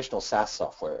traditional SaaS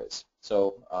software is.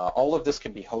 So all of this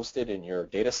can be hosted in your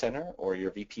data center or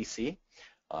your VPC.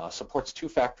 Supports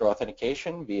two-factor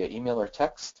authentication via email or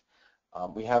text.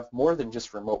 We have more than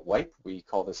just remote wipe. We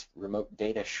call this remote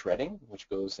data shredding, which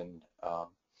goes and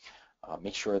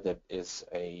makes sure that is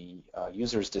a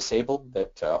user is disabled,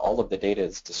 that all of the data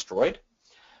is destroyed.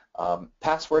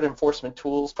 Password enforcement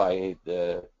tools by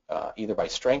the either by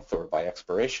strength or by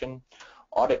expiration,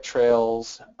 audit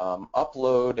trails,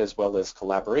 upload as well as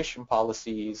collaboration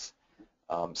policies,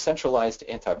 centralized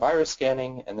antivirus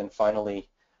scanning, and then finally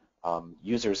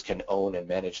users can own and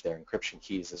manage their encryption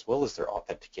keys as well as their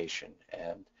authentication.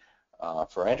 And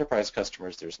for our enterprise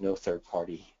customers, there's no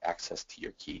third-party access to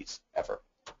your keys ever.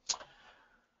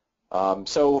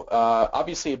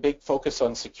 Obviously a big focus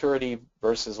on security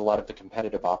versus a lot of the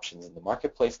competitive options in the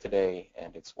marketplace today,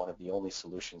 and it's one of the only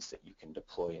solutions that you can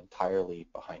deploy entirely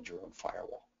behind your own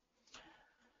firewall.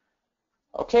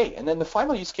 Okay, and then the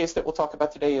final use case that we'll talk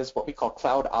about today is what we call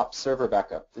Cloud Ops Server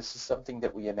Backup. This is something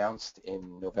that we announced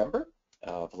in November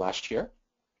of last year,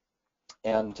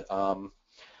 and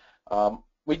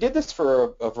we did this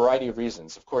for a variety of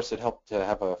reasons. Of course, it helped to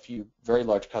have a few very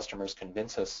large customers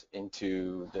convince us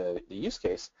into the use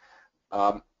case.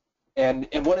 And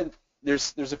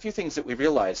there's a few things that we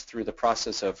realized through the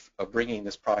process of bringing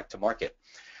this product to market.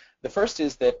 The first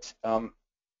is that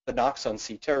the knocks on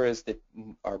CTERA is that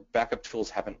our backup tools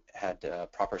haven't had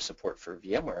proper support for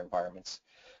VMware environments.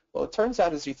 Well, it turns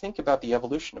out as you think about the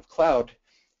evolution of cloud,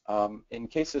 in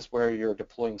cases where you're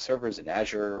deploying servers in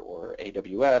Azure or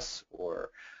AWS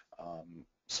or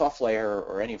SoftLayer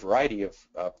or any variety of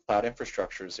cloud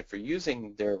infrastructures, if you're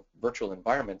using their virtual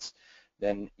environments,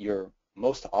 then you're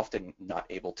most often not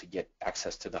able to get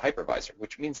access to the hypervisor,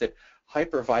 which means that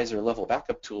hypervisor level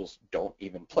backup tools don't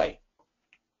even play.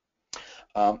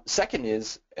 Second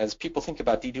is, as people think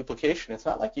about deduplication, it's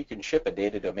not like you can ship a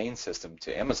data domain system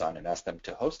to Amazon and ask them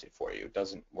to host it for you. It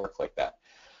doesn't work like that.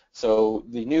 So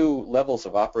the new levels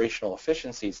of operational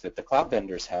efficiencies that the cloud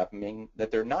vendors have mean that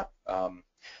they're not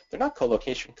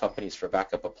co-location companies for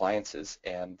backup appliances,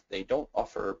 and they don't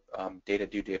offer data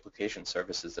deduplication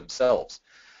services themselves.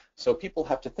 So people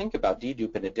have to think about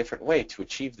dedupe in a different way to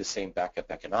achieve the same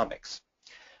backup economics.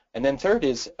 And then third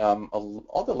is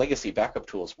all the legacy backup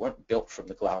tools weren't built from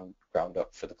the ground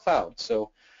up for the cloud.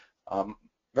 So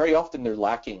very often they're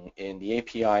lacking in the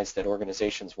APIs that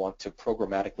organizations want to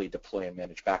programmatically deploy and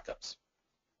manage backups.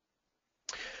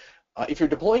 If you're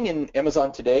deploying in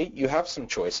Amazon today, you have some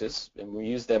choices, and we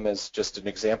use them as just an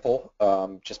example,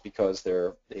 just because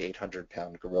they're the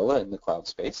 800-pound gorilla in the cloud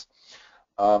space.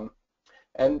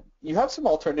 And you have some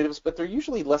alternatives, but they're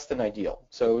usually less than ideal.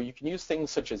 So you can use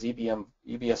things such as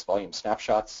EBS volume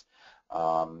snapshots,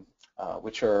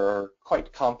 which are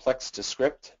quite complex to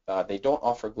script. They don't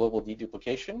offer global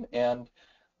deduplication, and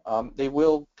they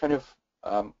will kind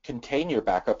of contain your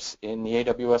backups in the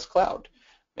AWS cloud.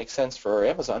 Makes sense for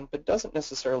Amazon, but doesn't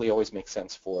necessarily always make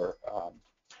sense for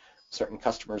certain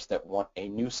customers that want a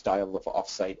new style of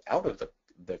offsite out of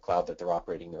the cloud that they're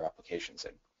operating their applications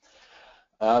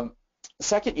in.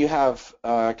 Second, you have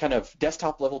kind of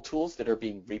desktop level tools that are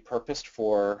being repurposed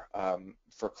for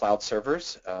cloud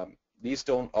servers. These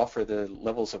don't offer the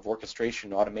levels of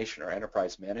orchestration, automation, or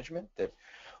enterprise management that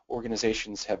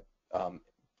organizations have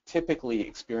typically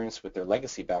experienced with their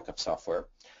legacy backup software.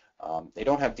 They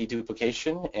don't have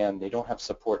deduplication, and they don't have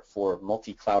support for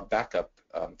multi-cloud backup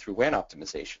through WAN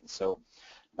optimization, so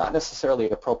not necessarily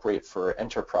appropriate for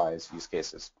enterprise use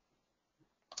cases.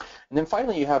 And then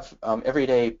finally, you have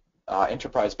everyday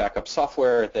enterprise backup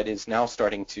software that is now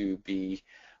starting to be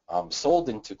sold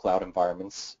into cloud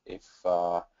environments. If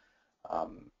a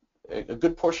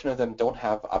good portion of them don't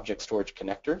have object storage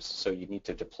connectors, so you need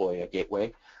to deploy a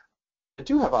gateway. That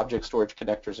do have object storage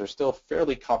connectors are still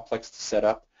fairly complex to set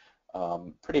up,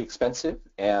 pretty expensive,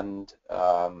 and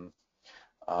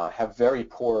have very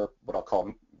poor, what I'll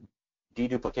call,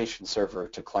 deduplication server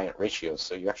to client ratios,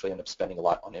 so you actually end up spending a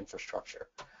lot on infrastructure.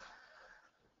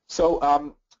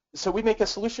 So we make a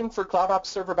solution for Cloud Ops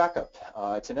Server Backup.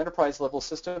 It's an enterprise-level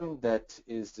system that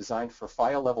is designed for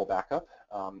file-level backup.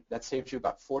 That saves you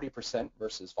about 40%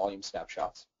 versus volume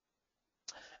snapshots.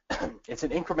 It's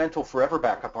an incremental forever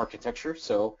backup architecture,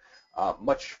 so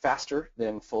much faster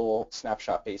than full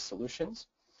snapshot-based solutions.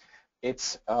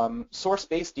 It's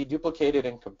source-based, deduplicated,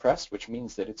 and compressed, which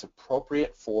means that it's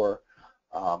appropriate for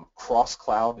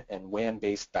cross-cloud and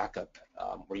WAN-based backup,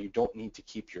 where you don't need to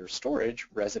keep your storage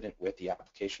resident with the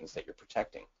applications that you're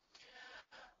protecting.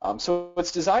 So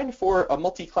it's designed for a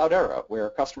multi-cloud era where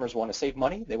customers want to save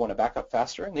money, they want to back up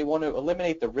faster, and they want to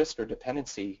eliminate the risk or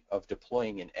dependency of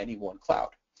deploying in any one cloud.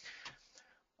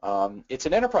 It's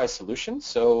an enterprise solution,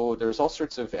 so there's all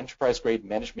sorts of enterprise-grade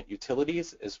management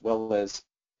utilities as well as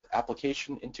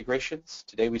application integrations.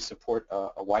 Today we support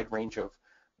a wide range of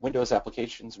Windows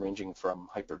applications ranging from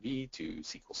Hyper-V to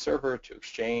SQL Server to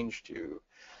Exchange to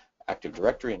Active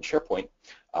Directory and SharePoint.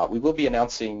 We will be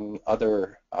announcing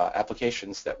other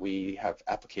applications that we have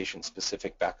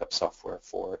application-specific backup software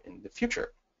for in the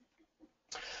future.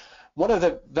 One of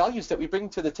the values that we bring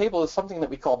to the table is something that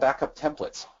we call backup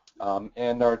templates.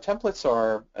 And our templates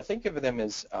are, I think of them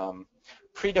as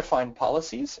predefined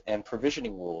policies and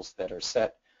provisioning rules that are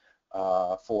set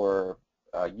for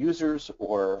users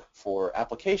or for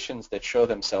applications that show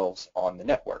themselves on the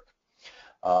network.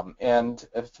 And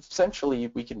essentially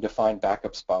we can define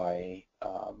backups by,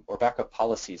 or backup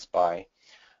policies by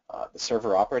the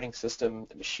server operating system,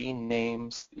 the machine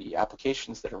names, the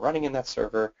applications that are running in that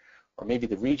server, or maybe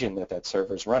the region that that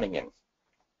server is running in.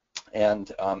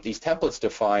 And these templates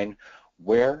define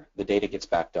where the data gets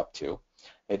backed up to.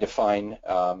 They define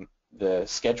the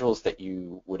schedules that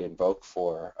you would invoke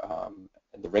for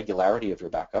the regularity of your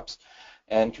backups,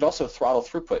 and can also throttle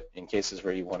throughput in cases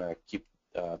where you want to keep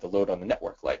the load on the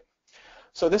network light.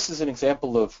 So this is an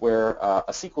example of where a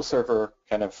SQL Server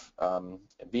kind of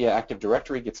via Active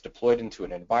Directory gets deployed into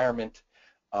an environment.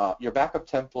 Your backup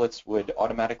templates would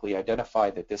automatically identify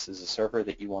that this is a server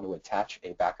that you want to attach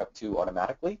a backup to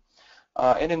automatically.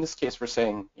 And in this case, we're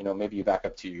saying, maybe you back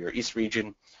up to your east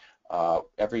region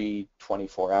every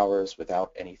 24 hours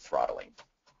without any throttling.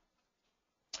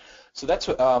 So that's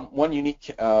one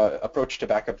unique approach to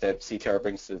backup that CTERA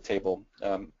brings to the table.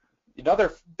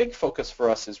 Another big focus for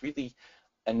us is really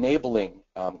enabling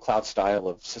cloud style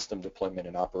of system deployment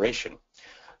and operation.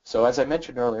 So as I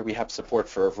mentioned earlier, we have support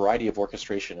for a variety of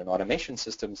orchestration and automation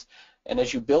systems, and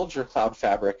as you build your cloud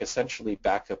fabric, essentially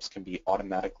backups can be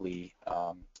automatically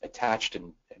attached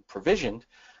and provisioned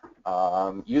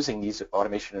using these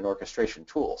automation and orchestration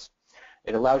tools.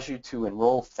 It allows you to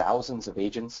enroll thousands of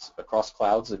agents across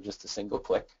clouds in just a single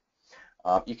click.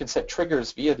 You can set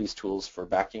triggers via these tools for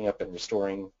backing up and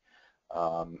restoring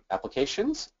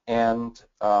applications, and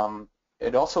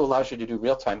it also allows you to do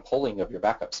real-time polling of your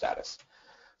backup status.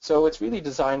 So it's really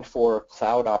designed for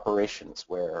cloud operations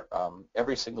where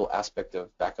every single aspect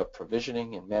of backup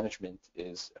provisioning and management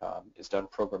is done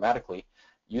programmatically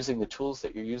using the tools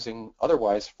that you're using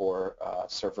otherwise for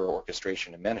server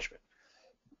orchestration and management.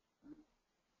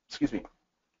 Excuse me.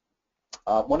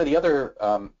 One of the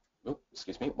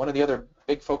other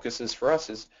big focuses for us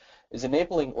is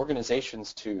enabling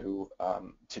organizations to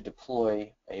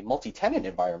deploy a multi-tenant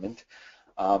environment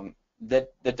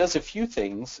that does a few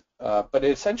things, but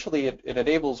essentially it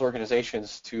enables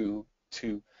organizations to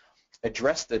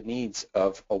address the needs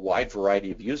of a wide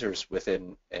variety of users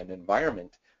within an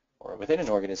environment or within an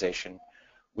organization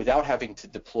without having to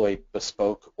deploy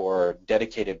bespoke or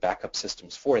dedicated backup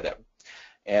systems for them.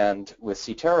 And with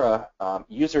CTERA,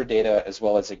 user data as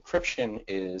well as encryption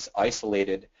is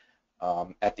isolated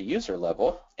at the user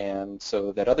level, and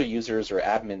so that other users or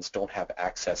admins don't have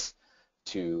access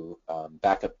to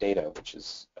backup data, which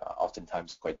is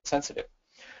oftentimes quite sensitive.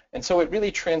 And so it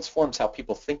really transforms how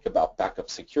people think about backup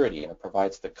security, and it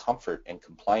provides the comfort and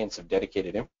compliance of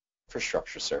dedicated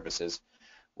infrastructure services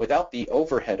without the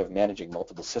overhead of managing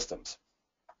multiple systems.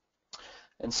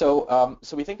 And so,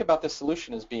 so we think about this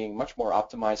solution as being much more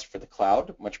optimized for the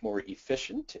cloud, much more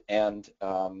efficient, and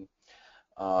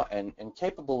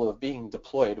capable of being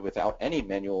deployed without any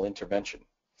manual intervention.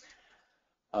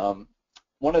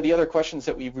 One of the other questions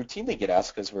that we routinely get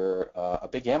asked, because we're a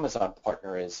big Amazon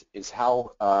partner, is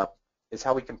how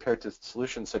we compare to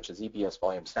solutions such as EBS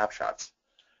volume snapshots.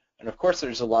 And of course,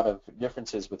 there's a lot of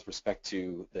differences with respect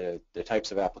to the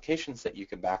types of applications that you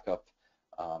can back up,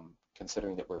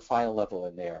 considering that we're file level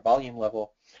and they are volume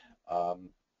level,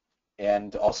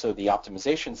 and also the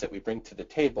optimizations that we bring to the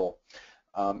table.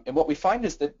 And what we find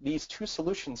is that these two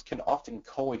solutions can often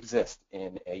coexist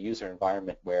in a user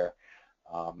environment where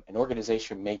an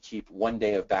organization may keep 1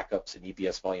 day of backups and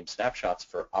EBS volume snapshots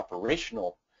for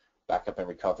operational backup and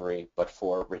recovery, but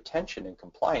for retention and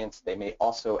compliance, they may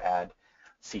also add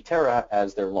CTERA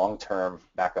as their long-term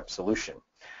backup solution.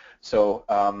 So,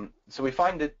 so we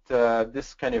find that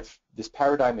this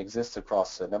paradigm exists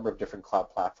across a number of different cloud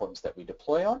platforms that we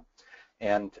deploy on,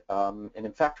 and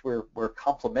in fact, we're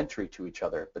complementary to each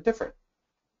other, but different.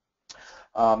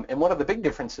 And one of the big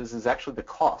differences is actually the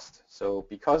cost. So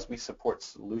because we support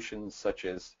solutions such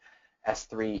as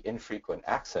S3 infrequent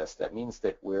access, that means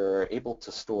that we're able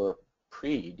to store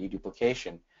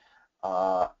pre-deduplication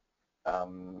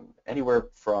anywhere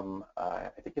from, I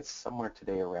think it's somewhere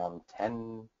today around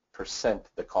 10%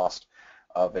 the cost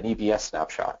of an EBS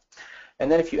snapshot.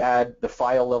 And then if you add the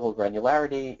file level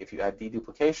granularity, if you add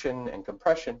deduplication and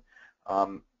compression,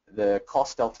 the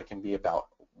cost delta can be about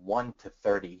 1 to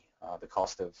 30, the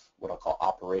cost of what I'll call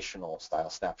operational style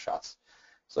snapshots.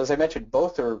 So as I mentioned,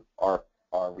 both are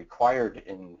required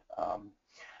in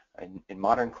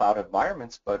modern cloud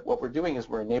environments, but what we're doing is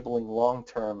we're enabling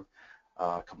long-term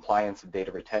compliance and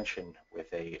data retention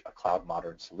with a cloud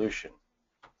modern solution.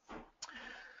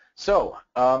 So,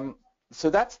 so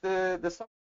that's the